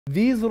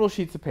These little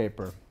sheets of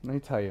paper, let me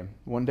tell you,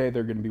 one day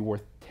they're going to be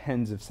worth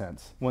tens of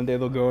cents. One day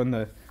they'll go in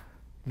the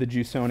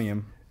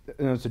Juiconium.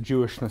 No, it's a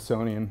Jewish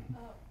Smithsonian.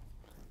 Oh.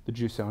 The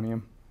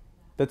Juiconium.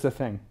 That's a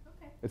thing.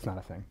 Okay. It's not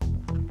a thing.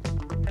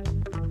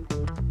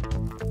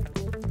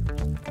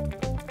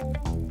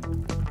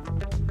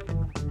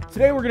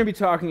 Today we're going to be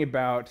talking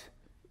about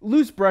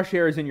loose brush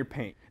hairs in your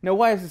paint. Now,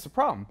 why is this a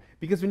problem?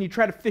 Because when you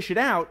try to fish it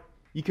out,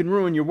 you can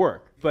ruin your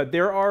work. But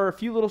there are a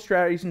few little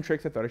strategies and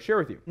tricks I thought I'd share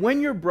with you.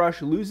 When your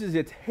brush loses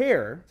its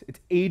hair,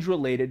 it's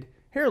age-related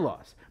hair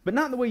loss, but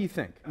not in the way you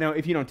think. Now,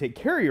 if you don't take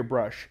care of your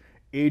brush,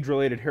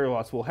 age-related hair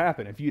loss will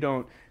happen. If you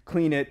don't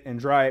clean it and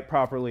dry it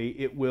properly,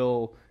 it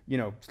will,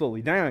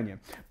 slowly die on you.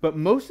 But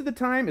most of the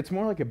time, it's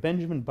more like a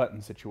Benjamin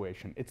Button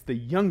situation. It's the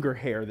younger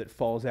hair that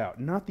falls out,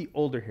 not the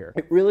older hair.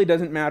 It really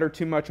doesn't matter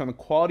too much on the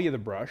quality of the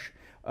brush.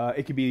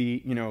 It could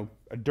be,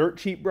 a dirt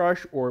cheap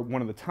brush or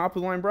one of the top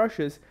of the line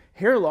brushes.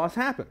 Hair loss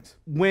happens.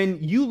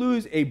 When you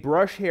lose a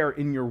brush hair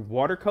in your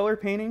watercolor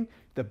painting,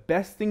 the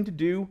best thing to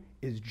do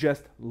is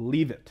just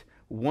leave it.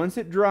 Once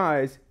it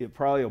dries, it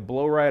probably will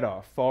blow right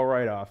off, fall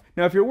right off.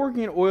 Now, if you're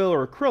working in oil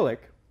or acrylic,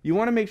 you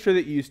want to make sure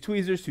that you use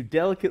tweezers to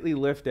delicately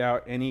lift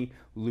out any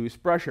loose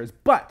brush hairs.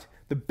 But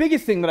the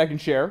biggest thing that I can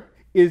share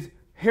is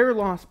hair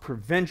loss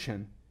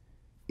prevention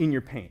in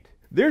your paint.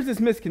 There's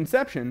this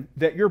misconception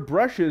that your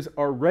brushes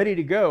are ready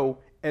to go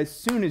as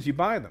soon as you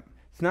buy them.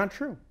 It's not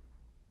true.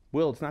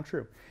 It's not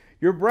true.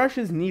 Your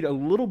brushes need a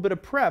little bit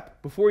of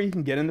prep before you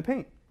can get in the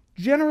paint.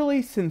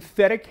 Generally,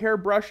 synthetic hair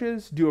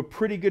brushes do a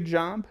pretty good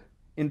job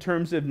in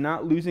terms of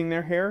not losing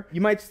their hair.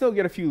 You might still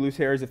get a few loose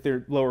hairs if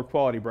they're lower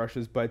quality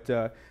brushes, but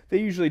they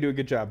usually do a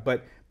good job.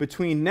 But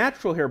between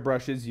natural hair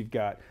brushes, you've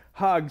got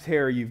hog's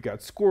hair, you've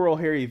got squirrel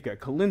hair, you've got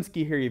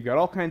Kolinsky hair, you've got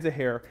all kinds of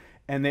hair,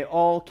 and they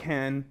all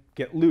can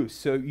get loose.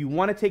 So you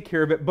want to take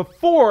care of it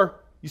before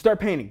you start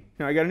painting.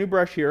 Now I got a new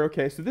brush here.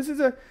 Okay, so this is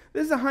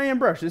a high-end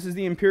brush. This is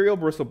the Imperial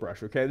bristle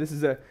brush. Okay, this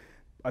is a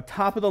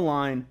top of the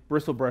line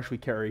bristle brush we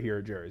carry here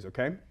at Jerry's.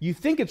 Okay, you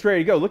think it's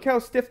ready to go. Look how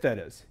stiff that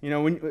is.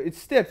 When it's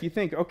stiff, you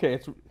think, okay,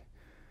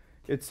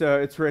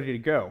 it's ready to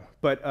go.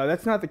 But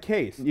that's not the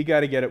case. You got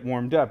to get it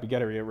warmed up. You got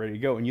to get it ready to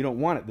go, and you don't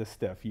want it this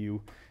stiff.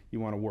 You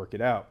want to work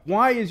it out.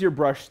 Why is your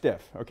brush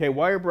stiff? Okay,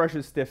 why are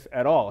brushes stiff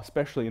at all,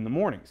 especially in the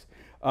mornings?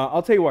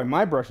 I'll tell you why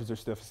my brushes are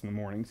stiffest in the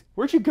mornings.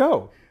 Where'd you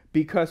go?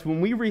 Because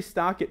when we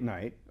restock at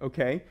night,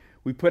 okay,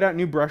 we put out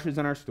new brushes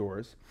in our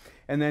stores,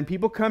 and then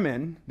people come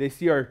in, they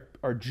see our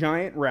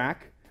giant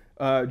rack,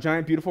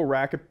 giant beautiful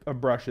rack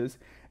of brushes,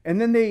 and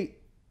then they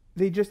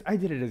just, I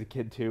did it as a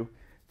kid too,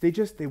 they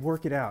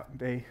work it out.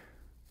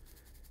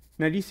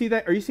 Now do you see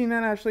that? Are you seeing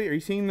that, Ashley? Are you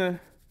seeing the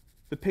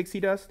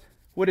pixie dust?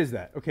 What is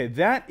that? Okay,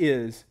 that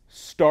is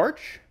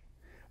starch,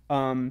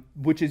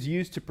 which is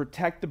used to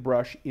protect the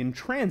brush in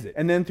transit.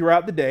 And then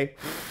throughout the day,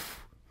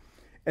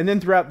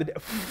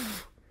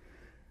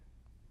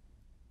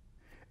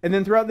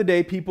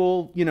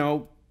 people,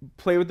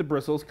 play with the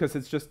bristles because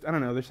it's just, I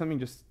don't know, there's something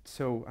just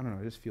so, I don't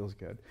know, it just feels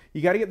good.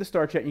 You got to get the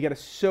starch out and you got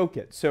to soak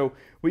it. So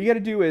what you got to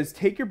do is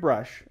take your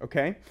brush,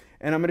 okay,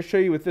 and I'm going to show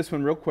you with this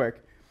one real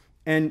quick,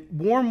 and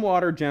warm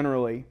water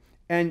generally,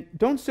 and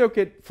don't soak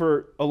it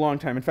for a long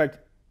time. In fact,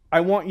 I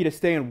want you to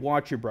stay and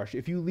watch your brush.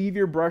 If you leave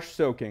your brush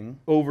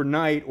soaking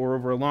overnight or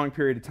over a long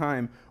period of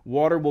time,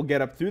 water will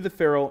get up through the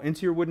ferrule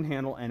into your wooden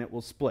handle and it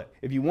will split.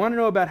 If you want to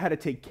know about how to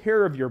take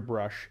care of your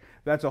brush,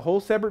 that's a whole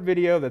separate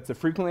video. That's a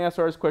frequently asked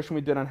artist question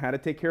we did on how to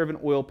take care of an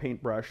oil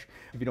paint brush.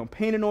 If you don't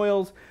paint in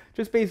oils,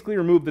 just basically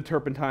remove the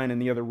turpentine and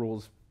the other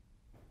rules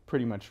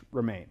pretty much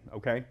remain,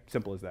 okay?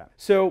 Simple as that.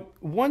 So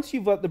once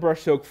you've let the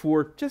brush soak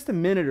for just a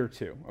minute or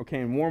two, okay,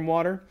 in warm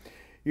water,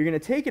 you're going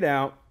to take it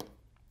out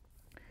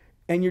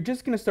and you're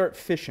just going to start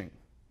fishing,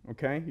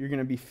 okay? You're going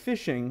to be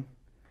fishing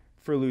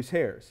for loose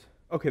hairs.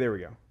 Okay, there we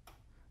go. I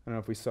don't know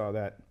if we saw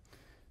that.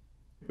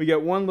 We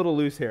got one little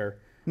loose hair.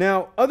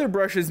 Now, other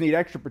brushes need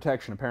extra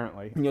protection,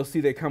 apparently. And you'll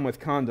see they come with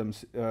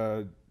condoms.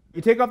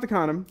 You take off the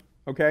condom,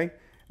 okay?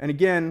 And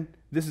again,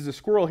 this is a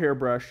squirrel hair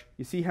brush.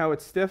 You see how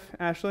it's stiff,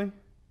 Ashley?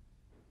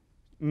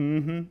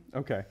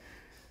 Okay.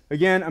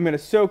 Again, I'm going to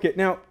soak it.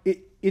 Now,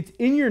 it's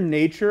in your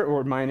nature,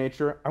 or my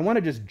nature, I want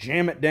to just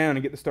jam it down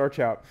and get the starch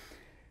out.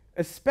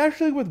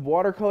 Especially with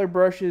watercolor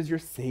brushes, your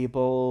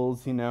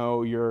sables,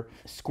 your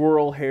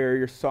squirrel hair,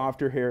 your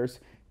softer hairs.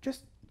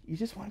 You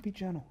just want to be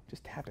gentle.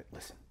 Just tap it.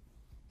 Listen.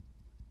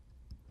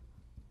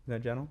 Is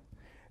that gentle?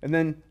 And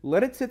then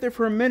let it sit there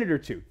for a minute or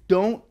two.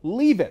 Don't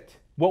leave it.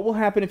 What will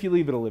happen if you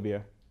leave it,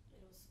 Olivia?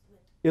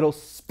 It'll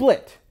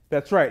split.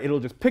 That's right. It'll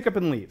just pick up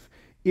and leave.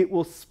 It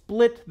will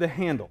split the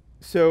handle.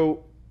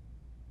 So,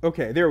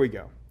 okay, there we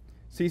go.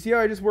 So you see how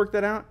I just worked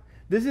that out?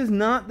 This is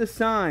not the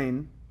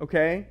sign,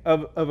 okay,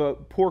 of a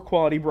poor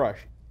quality brush.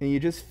 And you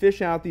just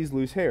fish out these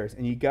loose hairs.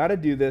 And you got to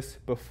do this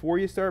before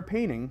you start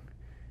painting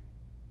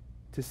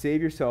to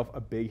save yourself a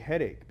big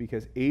headache,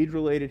 because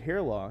age-related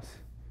hair loss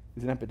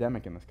is an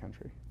epidemic in this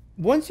country.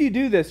 Once you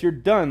do this, you're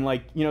done.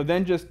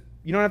 Then just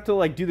You don't have to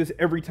like do this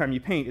every time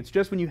you paint. It's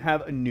just when you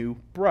have a new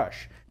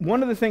brush.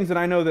 One of the things that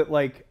I know that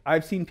like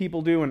I've seen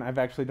people do, and I've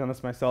actually done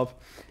this myself,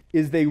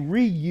 is they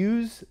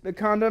reuse the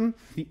condom.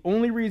 The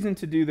only reason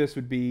to do this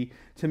would be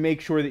to make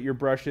sure that your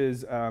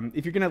brushes,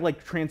 if you're gonna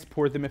like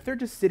transport them, if they're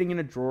just sitting in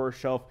a drawer or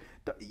shelf,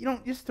 you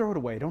don't just throw it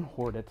away, don't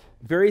hoard it.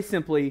 Very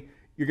simply,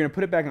 you're gonna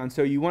put it back on.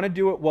 So you wanna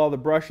do it while the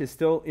brush is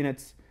still in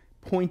its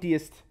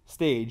pointiest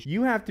stage.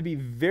 You have to be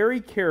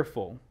very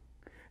careful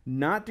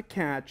not to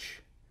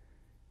catch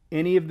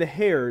any of the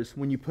hairs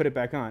when you put it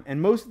back on.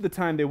 And most of the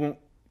time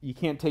you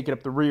can't take it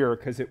up the rear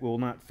because it will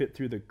not fit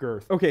through the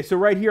girth. Okay, so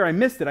right here I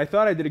missed it. I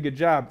thought I did a good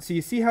job. So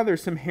you see how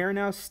there's some hair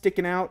now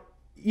sticking out?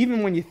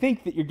 Even when you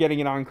think that you're getting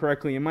it on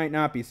correctly, it might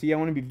not be. See, I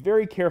want to be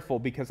very careful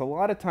because a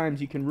lot of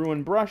times you can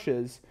ruin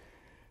brushes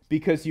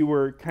because you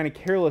were kind of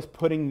careless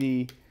putting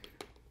the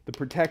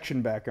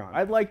protection back on.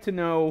 I'd like to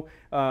know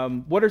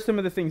what are some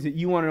of the things that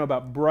you want to know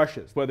about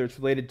brushes, whether it's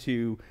related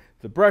to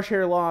the brush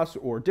hair loss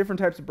or different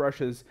types of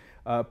brushes.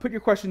 Put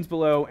your questions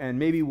below and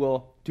maybe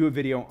we'll do a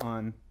video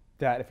on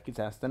that if it gets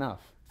asked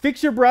enough.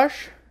 Fix your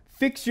brush,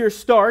 fix your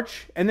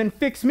starch, and then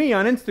fix me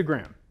on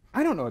Instagram.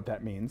 I don't know what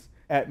that means.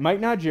 At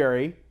Might Not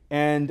Jerry,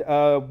 and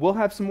we'll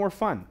have some more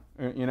fun,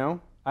 you know?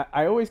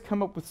 I always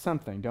come up with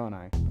something, don't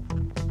I?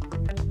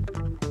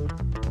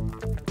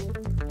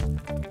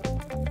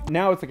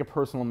 Now it's like a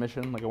personal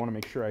mission, like I want to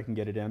make sure I can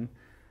get it in.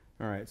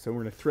 All right, so we're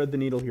going to thread the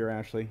needle here,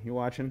 Ashley. You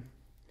watching?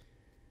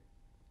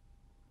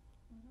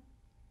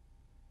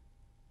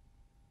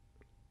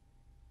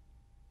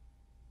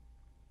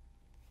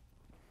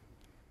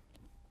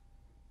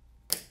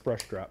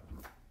 Brush drop.